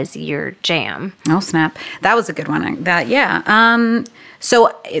weightlifting was your jam? Oh, snap. That was a good one. So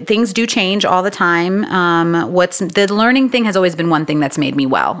things do change all the time. The learning thing has always been one thing that's made me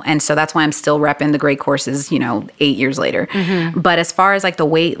well. And so that's why I'm still repping the great courses, 8 years later. But as far as like the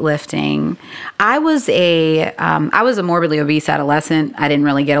weightlifting, I was a morbidly obese adolescent. I didn't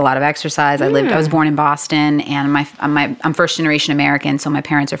really get a lot of exercise. I was born in Boston, and I'm first generation American. So my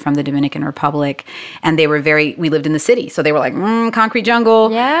parents are from the Dominican Republic, and we lived in the city. So they were like, concrete jungle,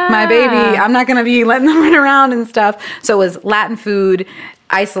 my baby. I'm not going to be letting them run around and stuff. So it was Latin food,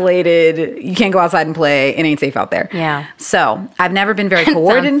 isolated, you can't go outside and play, it ain't safe out there. Yeah. So I've never been very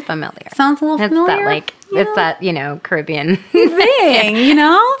coordinated. Sounds familiar. Sounds a little familiar. It's that Caribbean thing,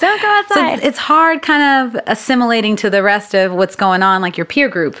 Don't go outside. So it's hard kind of assimilating to the rest of what's going on, like your peer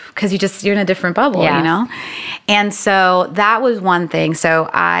group, because you're in a different bubble, And so that was one thing. So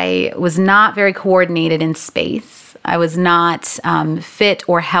I was not very coordinated in space. I was not fit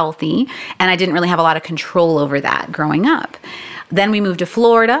or healthy, and I didn't really have a lot of control over that growing up. Then we moved to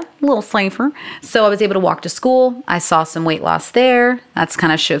Florida, a little safer. So I was able to walk to school. I saw some weight loss there. That's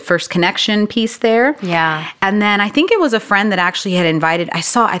kind of first connection piece there. Yeah. And then I think it was a friend that actually had invited, I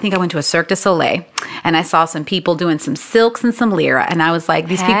think I went to a Cirque du Soleil, and I saw some people doing some silks and some lyra. And I was like,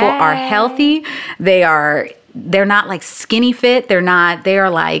 these people are healthy. They're not like skinny fit. They are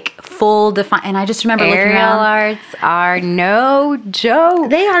like full defined. And I just remember looking around. Aerial arts are no joke.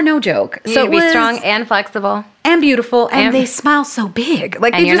 They are no joke. So be strong and flexible. And beautiful. And they smile so big.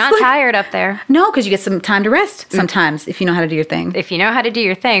 And you're not tired up there. No, because you get some time to rest sometimes if you know how to do your thing. If you know how to do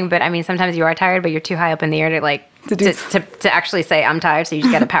your thing. But I mean, sometimes you are tired, but you're too high up in the air to actually say, I'm tired, so you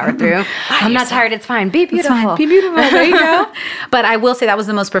just got to power through. I'm not tired, it's fine. Be beautiful. It's fine. Be beautiful. There you go. But I will say that was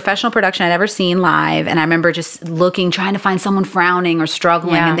the most professional production I'd ever seen live. And I remember just trying to find someone frowning or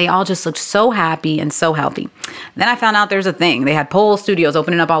struggling. And they all just looked so happy and so healthy. Then I found out there's a thing. They had pole studios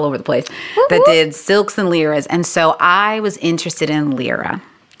opening up all over the place that did silks and lyras. And so I was interested in lyra.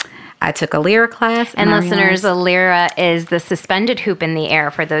 I took a lyra class. And listeners, a lyra is the suspended hoop in the air,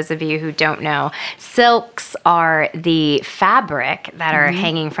 for those of you who don't know. Silks are the fabric that are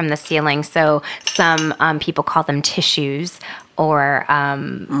hanging from the ceiling. So some people call them tissues or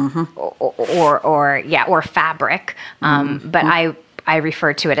fabric. But I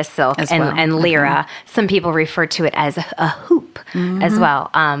refer to it as silk and lyra. Some people refer to it as a hoop as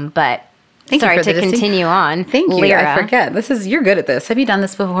well. But sorry to continue on. Thank you. Lyra. I forget. You're good at this. Have you done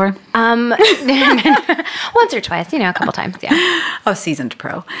this before? Once or twice, a couple times, yeah. Oh, seasoned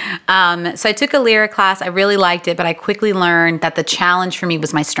pro. So I took a lyra class. I really liked it, but I quickly learned that the challenge for me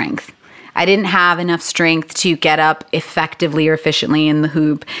was my strength. I didn't have enough strength to get up effectively or efficiently in the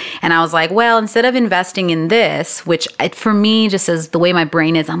hoop. And I was like, well, instead of investing in this, which for me, just as the way my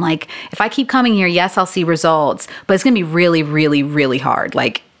brain is, I'm like, if I keep coming here, yes, I'll see results, but it's going to be really, really, really hard.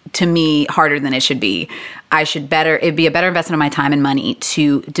 Like, to me, harder than it should be. It'd be a better investment of my time and money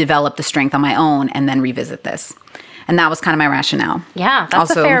to develop the strength on my own and then revisit this. And that was kind of my rationale. Yeah,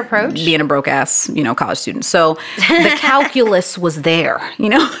 that's also a fair approach. Being a broke ass, college student. So the calculus was there,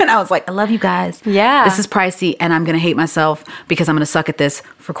 and I was like, I love you guys. Yeah. This is pricey and I'm going to hate myself because I'm going to suck at this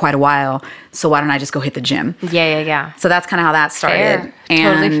for quite a while. So why don't I just go hit the gym? Yeah. So that's kind of how that started. Fair.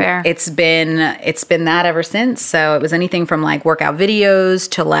 And Totally fair. It's been that ever since. So it was anything from like workout videos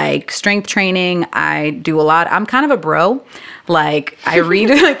to like strength training. I do a lot. I'm kind of a bro. Like I read,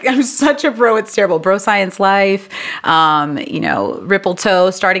 like I'm such a bro. It's terrible. Bro Science Life, Ripple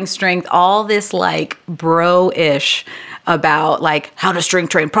Toe, Starting Strength, all this like bro-ish about like how to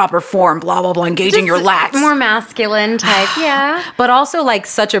strength train, proper form, blah, blah, blah, engaging your lats. More masculine type, yeah. But also like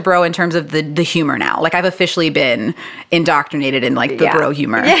such a bro in terms of the humor now. Like I've officially been indoctrinated in like the bro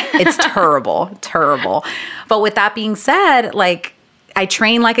humor. It's terrible. But with that being said, like I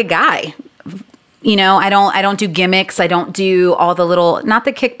train like a guy. I don't do gimmicks. I don't do all the little, not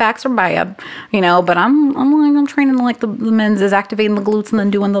the kickbacks or biab, but I'm training like the men's is activating the glutes and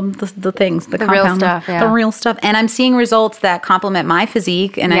then doing the things, the real stuff, the real stuff. And I'm seeing results that complement my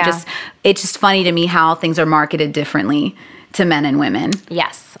physique. And it's just funny to me how things are marketed differently to men and women.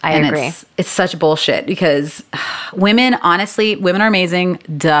 Yes, I agree. It's such bullshit because women are amazing.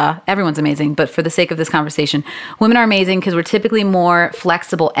 Duh. Everyone's amazing. But for the sake of this conversation, women are amazing because we're typically more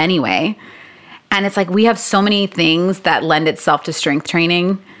flexible anyway. And it's like we have so many things that lend itself to strength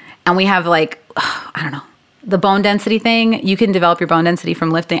training. And we have like, I don't know, the bone density thing. You can develop your bone density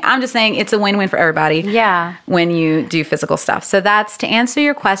from lifting. I'm just saying it's a win-win for everybody. Yeah. When you do physical stuff. So that's to answer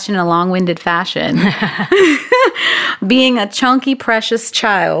your question in a long-winded fashion. Being a chunky, precious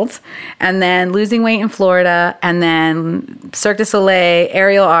child and then losing weight in Florida and then Cirque du Soleil,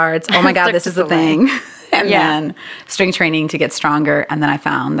 aerial arts. Oh my God, this is the thing. And then strength training to get stronger. And then I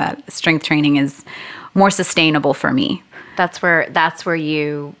found that strength training is more sustainable for me. That's where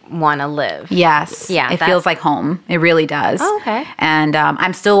you want to live. Yes. Yeah. It feels like home. It really does. Oh, okay. And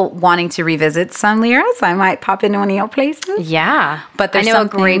I'm still wanting to revisit some Lyras. I might pop into one of your places. Yeah. But I know a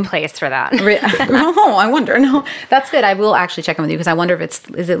great place for that. Oh, I wonder. No, that's good. I will actually check in with you because I wonder if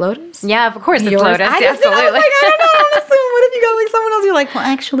is it Lotus? Yeah, of course it's Yours? Lotus. Absolutely. I was like, I don't know. Listen, what if you got like someone else? You're like, well,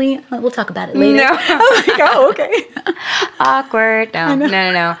 actually, we'll talk about it later. No. I'm like, oh, okay. Awkward.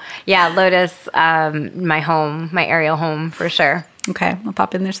 No. Yeah, Lotus, my home, my aerial home for sure. Okay, I'll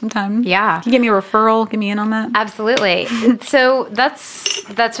pop in there sometime. Yeah. Can you give me a referral? Get me in on that? Absolutely. So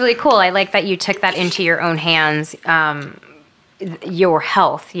that's really cool. I like that you took that into your own hands, your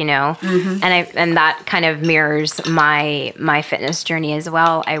health, mm-hmm. and that kind of mirrors my fitness journey as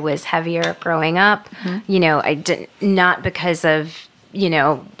well. I was heavier growing up. Mm-hmm. I didn't, not because of,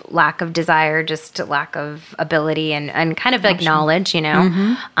 lack of desire, just lack of ability and kind of like knowledge,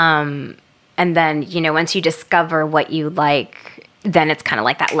 Mm-hmm. And then, once you discover what you like, then it's kind of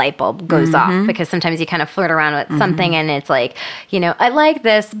like that light bulb goes mm-hmm. off because sometimes you kind of flirt around with mm-hmm. something and it's like, I like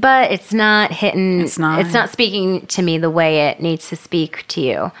this, but it's not hitting, it's not speaking to me the way it needs to speak to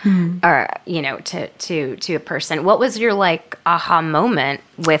you or, to a person. What was your like aha moment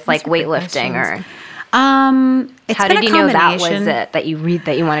with like weightlifting or? How did you know that was it that you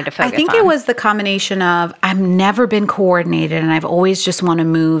wanted to focus on? I think it was the combination of I've never been coordinated and I've always just wanted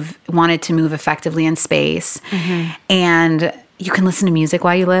to move effectively in space. Mm-hmm. And you can listen to music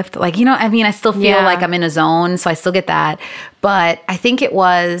while you lift. Like, I still feel like I'm in a zone, so I still get that. But I think it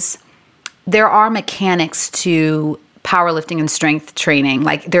was there are mechanics to powerlifting and strength training.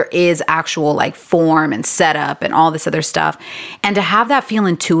 Like there is actual like form and setup and all this other stuff. And to have that feel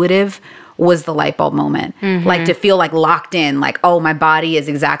intuitive was the light bulb moment. Mm-hmm. Like to feel like locked in, like, oh, my body is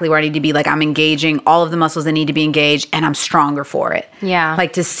exactly where I need to be. Like I'm engaging all of the muscles that need to be engaged and I'm stronger for it. Yeah.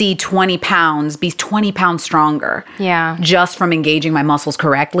 Like to see 20 pounds be 20 pounds stronger. Yeah. Just from engaging my muscles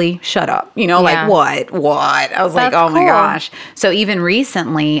correctly. Shut up. Like what? I was like, oh cool. my gosh. So even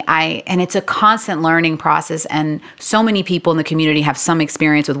recently and it's a constant learning process and so many people in the community have some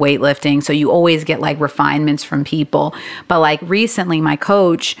experience with weightlifting. So you always get like refinements from people. But like recently my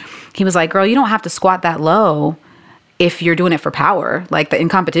coach, he was like, girl, you don't have to squat that low if you're doing it for power. Like in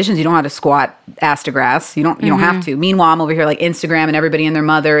competitions, you don't have to squat ass to grass. You don't have to. Meanwhile, I'm over here like Instagram and everybody and their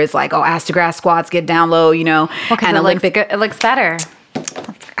mother is like, oh, ass to grass squats, get down low, and Olympic. It looks better.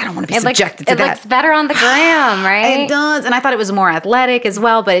 I don't want to be subjected to that. It looks better on the gram, right? It does. And I thought it was more athletic as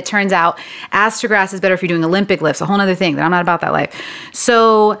well, but it turns out ass to grass is better if you're doing Olympic lifts, a whole other thing that I'm not about that life.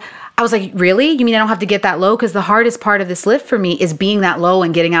 So I was like, really? You mean I don't have to get that low? Because the hardest part of this lift for me is being that low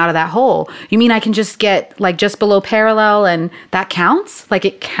and getting out of that hole. You mean I can just get like just below parallel and that counts? Like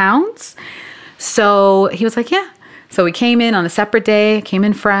it counts? So he was like, yeah. So we came in on a separate day, came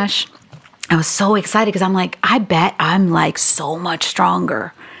in fresh. I was so excited because I'm like, I bet I'm like so much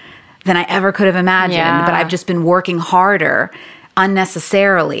stronger than I ever could have imagined. Yeah. But I've just been working harder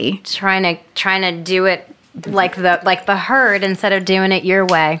unnecessarily. Trying to do it like the herd instead of doing it your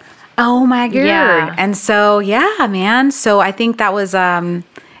way. Oh my God. Yeah. And so, yeah, man. So I think that was,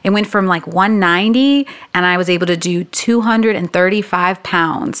 it went from like 190 and I was able to do 235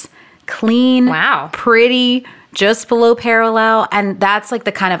 pounds. Clean, Wow. pretty, just below parallel. And that's like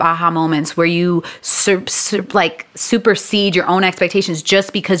the kind of aha moments where you like supersede your own expectations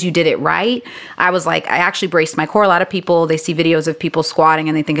just because you did it right. I was like, I actually braced my core. A lot of people, they see videos of people squatting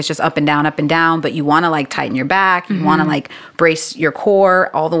and they think it's just up and down, but you want to like tighten your back. You want to like brace your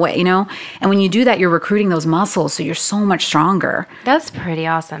core all the way, you know? And when you do that, you're recruiting those muscles. So you're so much stronger. That's pretty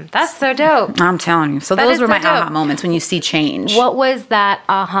awesome. That's so dope. I'm telling you. So those were my aha moments when you see change. What was that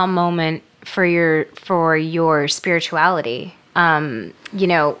aha moment for your spirituality? You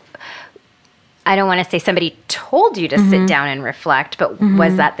know, I don't want to say somebody told you to sit down and reflect, but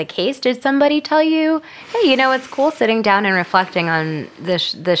was that the case? Did somebody tell you, hey, you know, it's cool sitting down and reflecting on the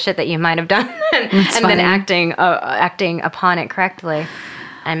shit that you might have done and then acting upon it correctly?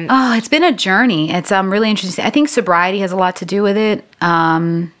 It's been a journey. It's really interesting. I think sobriety has a lot to do with it.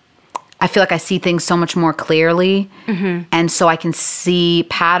 I feel like I see things so much more clearly. And so I can see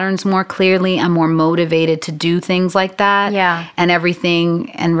patterns more clearly. I'm more motivated to do things like that. Yeah. And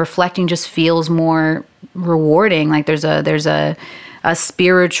everything, and reflecting just feels more rewarding. Like there's a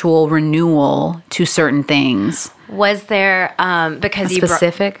spiritual renewal to certain things. Was there, because you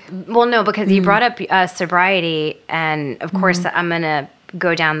specific? Because you brought up sobriety, and of course I'm going to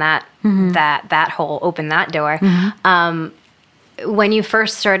go down that hole, open that door. When you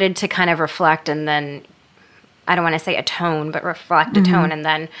first started to kind of reflect and then, I don't want to say atone, but reflect, atone, and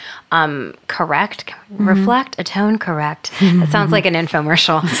then correct. Reflect, atone, correct. That sounds like an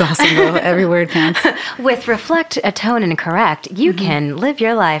infomercial. It's awesome, though. Every word counts. With reflect, atone, and correct, you can live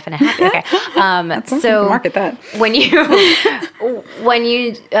your life in a happy. Okay. So market that. When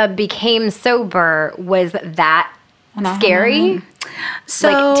you became sober, was that scary?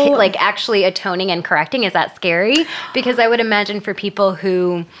 So, like actually atoning and correcting, is that scary? Because I would imagine for people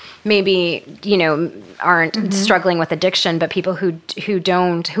who maybe, you know, aren't struggling with addiction, but people who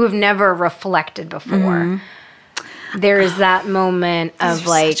have never reflected before, there is that moment of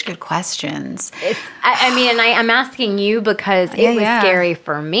like such good questions. I mean, and I'm asking you because it was scary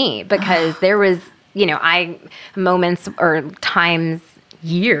for me, because there was, you know, moments or times,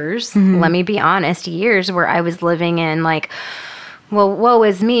 years, let me be honest, years where I was living in like, well, woe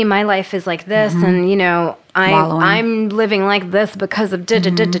is me, my life is like this, and you know, I'm living like this because of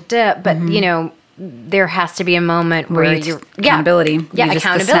but you know, there has to be a moment where you're accountability. Yeah, you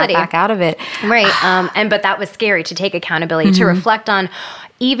accountability. Just snap back out of it, right? But that was scary to take accountability, to reflect on.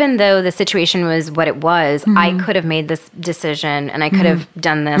 Even though the situation was what it was, I could have made this decision and I could have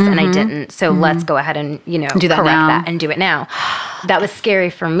done this and I didn't. So let's go ahead and, you know, do that correct now. that and do it now. That was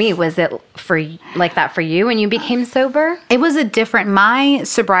scary for me. Was it like that for you when you became sober? It was my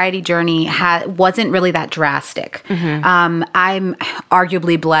sobriety journey wasn't really that drastic. I'm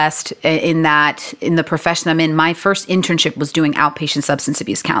arguably blessed in that in the profession I'm in, my first internship was doing outpatient substance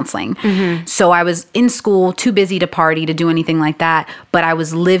abuse counseling. So I was in school, too busy to party, to do anything like that, but I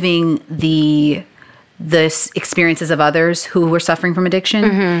was living the experiences of others who were suffering from addiction.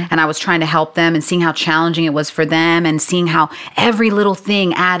 And I was trying to help them and seeing how challenging it was for them and seeing how every little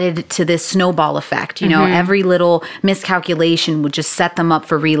thing added to this snowball effect. You know, every little miscalculation would just set them up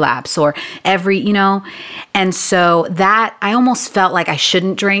for relapse, or every, you know. And so that I almost felt like I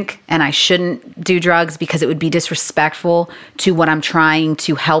shouldn't drink and I shouldn't do drugs because it would be disrespectful to what I'm trying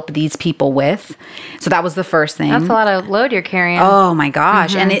to help these people with. So that was the first thing. That's a lot of load you're carrying. Oh my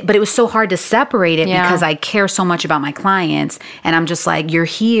gosh. But it was so hard to separate it because I care so much about my clients, and I'm just like, you're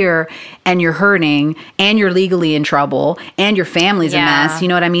here and you're hurting and you're legally in trouble and your family's a mess. You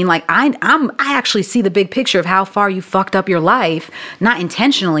know what I mean? Like I actually see the big picture of how far you fucked up your life, not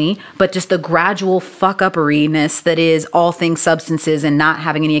intentionally, but just the gradual fuck upperiness that is all things substances and not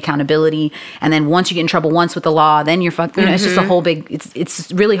having any accountability. And then once you get in trouble once with the law, then you're fucked. You know, it's just a whole big,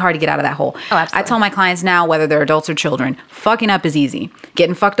 it's really hard to get out of that hole. Oh, absolutely. I tell my clients now, whether they're adults or children, fucking up is easy.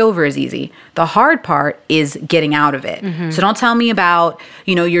 Getting fucked over is easy. The hard part is getting out of it. So don't tell me about,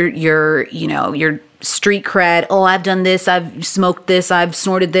 you know, your street cred. Oh, I've done this. I've smoked this. I've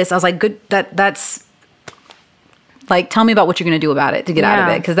snorted this. I was like, good. That's like, tell me about what you're going to do about it to get out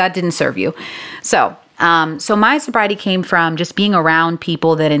of it, because that didn't serve you. So my sobriety came from just being around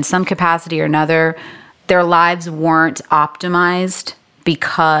people that in some capacity or another, their lives weren't optimized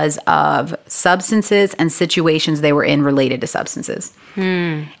because of substances and situations they were in related to substances.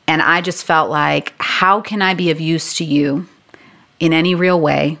 And I just felt like, how can I be of use to you in any real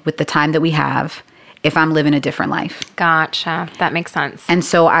way with the time that we have if I'm living a different life. Gotcha. That makes sense. And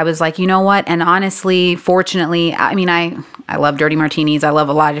so I was like, you know what? And honestly, fortunately, I mean, I love dirty martinis. I love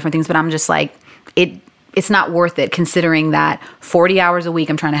a lot of different things, but I'm just like, it's not worth it considering that 40 hours a week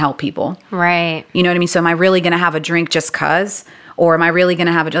I'm trying to help people. Right. You know what I mean? So am I really going to have a drink just cause? Or am I really going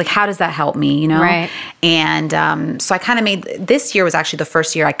to have like, how does that help me, you know? Right. And so I kind of this year was actually the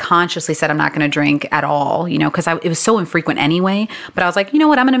first year I consciously said I'm not going to drink at all, you know, because it was so infrequent anyway. But I was like, you know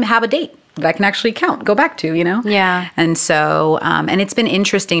what? I'm going to have a date that I can actually go back to, you know? Yeah. And so, and it's been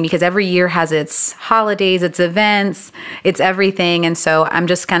interesting because every year has its holidays, its events, it's everything. And so I'm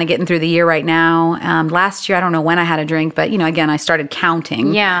just kind of getting through the year right now. Last year, I don't know when I had a drink, but, you know, again, I started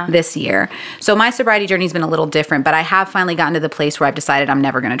counting this year. So my sobriety journey has been a little different, but I have finally gotten to the place where I've decided I'm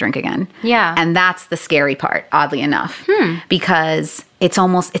never going to drink again. Yeah. And that's the scary part, oddly enough, because it's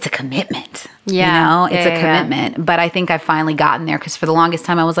a commitment. Yeah. You know, it's a commitment. Yeah. But I think I've finally gotten there because for the longest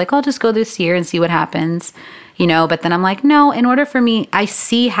time I was like, I'll just go this year and see what happens, you know. But then I'm like, no, in order for me, I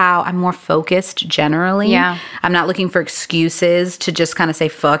see how I'm more focused generally. Yeah. I'm not looking for excuses to just kind of say,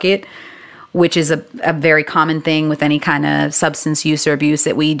 fuck it, which is a very common thing with any kind of substance use or abuse,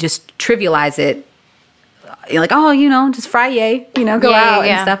 that we just trivialize it. You're like, oh, you know, just Friday, you know, go out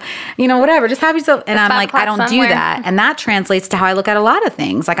and stuff, you know, whatever, just have yourself. And I'm like, I don't do that. And that translates to how I look at a lot of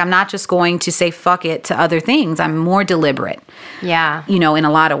things. Like, I'm not just going to say fuck it to other things. I'm more deliberate. Yeah. You know, in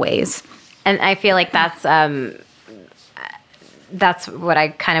a lot of ways. And I feel like that's what I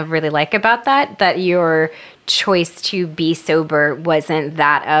kind of really like about that your choice to be sober wasn't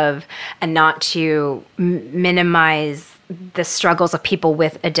that of, and not to minimize the struggles of people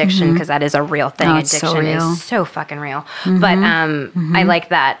with addiction, because that is a real thing. Addiction is so fucking real. But I like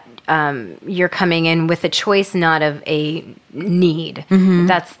that you're coming in with a choice, not of a need.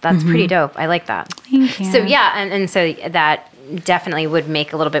 That's pretty dope. I like that. Thank you. So yeah, and so that definitely would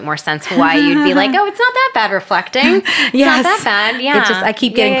make a little bit more sense why you'd be like, oh, it's not that bad reflecting. It's not that bad. Yeah. It's just, I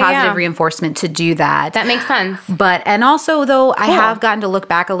keep getting positive reinforcement to do that. That makes sense. But, and also though, I have gotten to look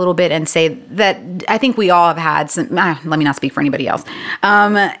back a little bit and say that I think we all have had some, let me not speak for anybody else.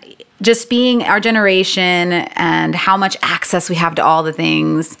 Just being our generation and how much access we have to all the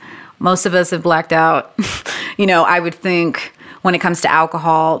things, most of us have blacked out. You know, I would think, when it comes to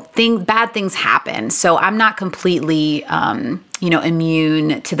alcohol, bad things happen. So I'm not completely,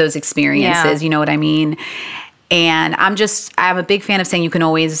 immune to those experiences. Yeah. You know what I mean? And I'm a big fan of saying you can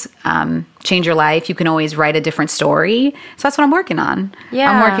always change your life. You can always write a different story. So that's what I'm working on.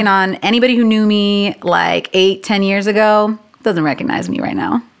 Yeah. I'm working on, anybody who knew me like 8-10 years ago doesn't recognize me right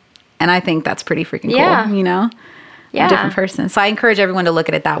now. And I think that's pretty freaking cool, you know? Yeah. I'm a different person. So I encourage everyone to look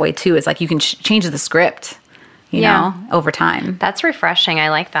at it that way too. It's like you can change the script. You know, over time. That's refreshing.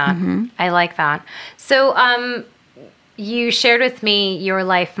 I like that. I like that. So you shared with me your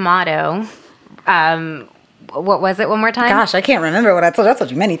life motto. What was it one more time? Gosh, I can't remember what I told you. I told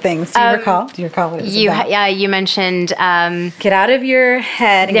you many things. Do you recall? Do you recall what it was about? Yeah, you mentioned... get out of your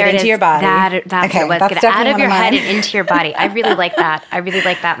head and get into your body. That's okay, what it was. Get out of your head and into your body. I really like that. I really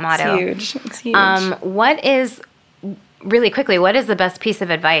like that motto. It's huge. It's huge. What is... Really quickly, what is the best piece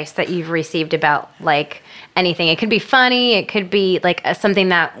of advice that you've received about, like, anything? It could be funny. It could be, like, something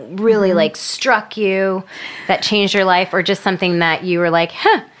that really, like, struck you, that changed your life, or just something that you were like,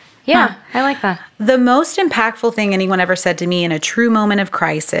 I like that. The most impactful thing anyone ever said to me in a true moment of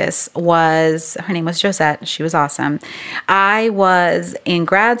crisis was, her name was Josette. She was awesome. I was in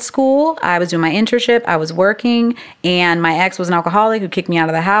grad school. I was doing my internship. I was working. And my ex was an alcoholic who kicked me out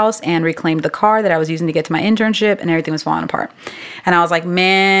of the house and reclaimed the car that I was using to get to my internship. And everything was falling apart. And I was like,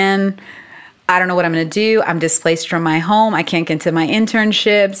 man, I don't know what I'm going to do. I'm displaced from my home. I can't get into my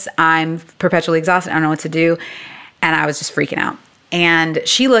internships. I'm perpetually exhausted. I don't know what to do. And I was just freaking out. And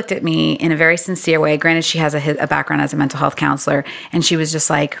she looked at me in a very sincere way. Granted, she has a background as a mental health counselor. And she was just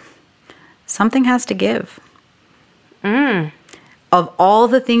like, something has to give. Of all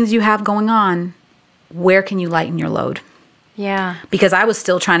the things you have going on, where can you lighten your load? Yeah. Because I was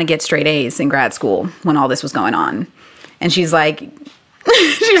still trying to get straight A's in grad school when all this was going on. And she's like,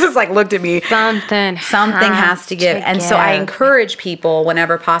 she just like looked at me. Something has to give. And so I encourage people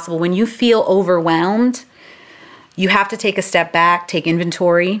whenever possible, when you feel overwhelmed, you have to take a step back, take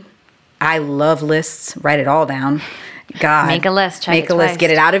inventory. I love lists. Write it all down. God. Make a list. Make a list.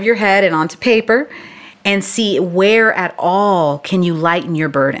 Get it out of your head and onto paper and see where at all can you lighten your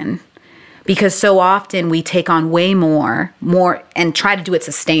burden. Because so often we take on way more, and try to do it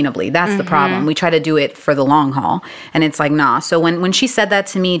sustainably. That's the problem. We try to do it for the long haul. And it's like, nah. So when she said that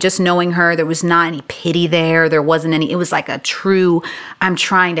to me, just knowing her, there was not any pity there. There wasn't any, it was like a true, I'm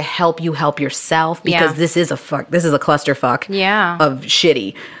trying to help you help yourself, because this is a clusterfuck of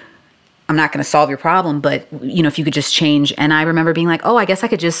shitty. I'm not going to solve your problem, but if you could just change. And I remember being like, oh, I guess I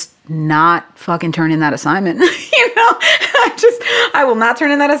could just not fucking turn in that assignment. I will not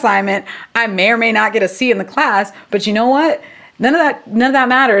turn in that assignment. I may or may not get a C in the class, but you know what? None of that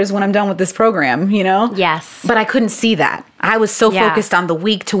matters when I'm done with this program, Yes. But I couldn't see that. I was so focused on the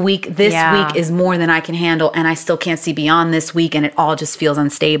week to week. This week is more than I can handle, and I still can't see beyond this week, and it all just feels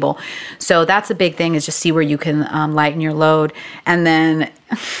unstable. So that's a big thing, is just see where you can lighten your load. And then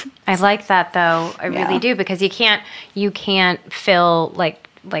I like that, though. I really do, because you can't fill, like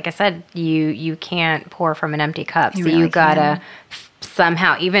I said, you can't pour from an empty cup. So you gotta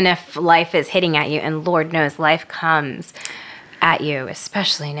somehow, even if life is hitting at you, and Lord knows life comes at you,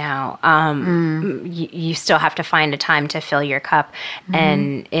 especially now, you still have to find a time to fill your cup.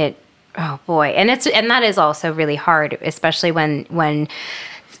 And oh boy. And that is also really hard, especially when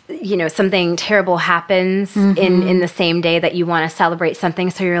something terrible happens in the same day that you want to celebrate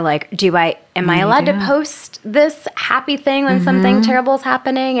something. So you're like, am I allowed to post this happy thing when something terrible is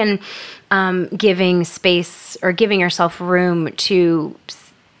happening? And giving space, or giving yourself room to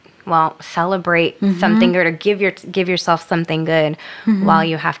celebrate something good, or give yourself something good while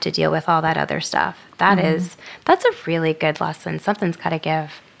you have to deal with all that other stuff. That's a really good lesson. Something's got to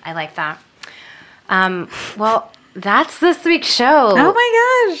give. I like that. That's this week's show. Oh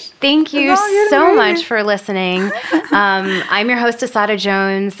my gosh. Thank you so much for listening. I'm your host, Asada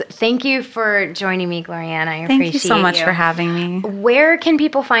Jones. Thank you for joining me, Glorianne. I appreciate you. Thank you so much for having me. Where can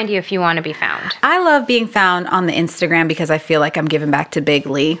people find you if you want to be found? I love being found on the Instagram, because I feel like I'm giving back to Big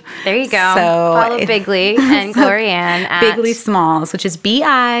Lee. There you go. So follow Big Lee and Glorianne at Big Lee Smalls, which is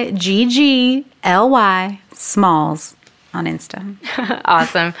BIGGLY Smalls on Insta.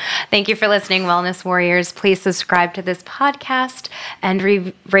 Awesome. Thank you for listening, Wellness Warriors. Please subscribe to this podcast and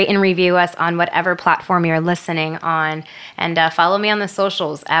rate and review us on whatever platform you're listening on. And follow me on the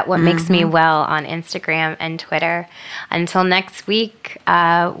socials at What Makes Me Well on Instagram and Twitter. Until next week,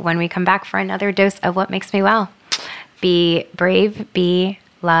 when we come back for another dose of What Makes Me Well. Be brave, be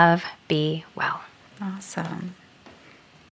love, be well. Awesome.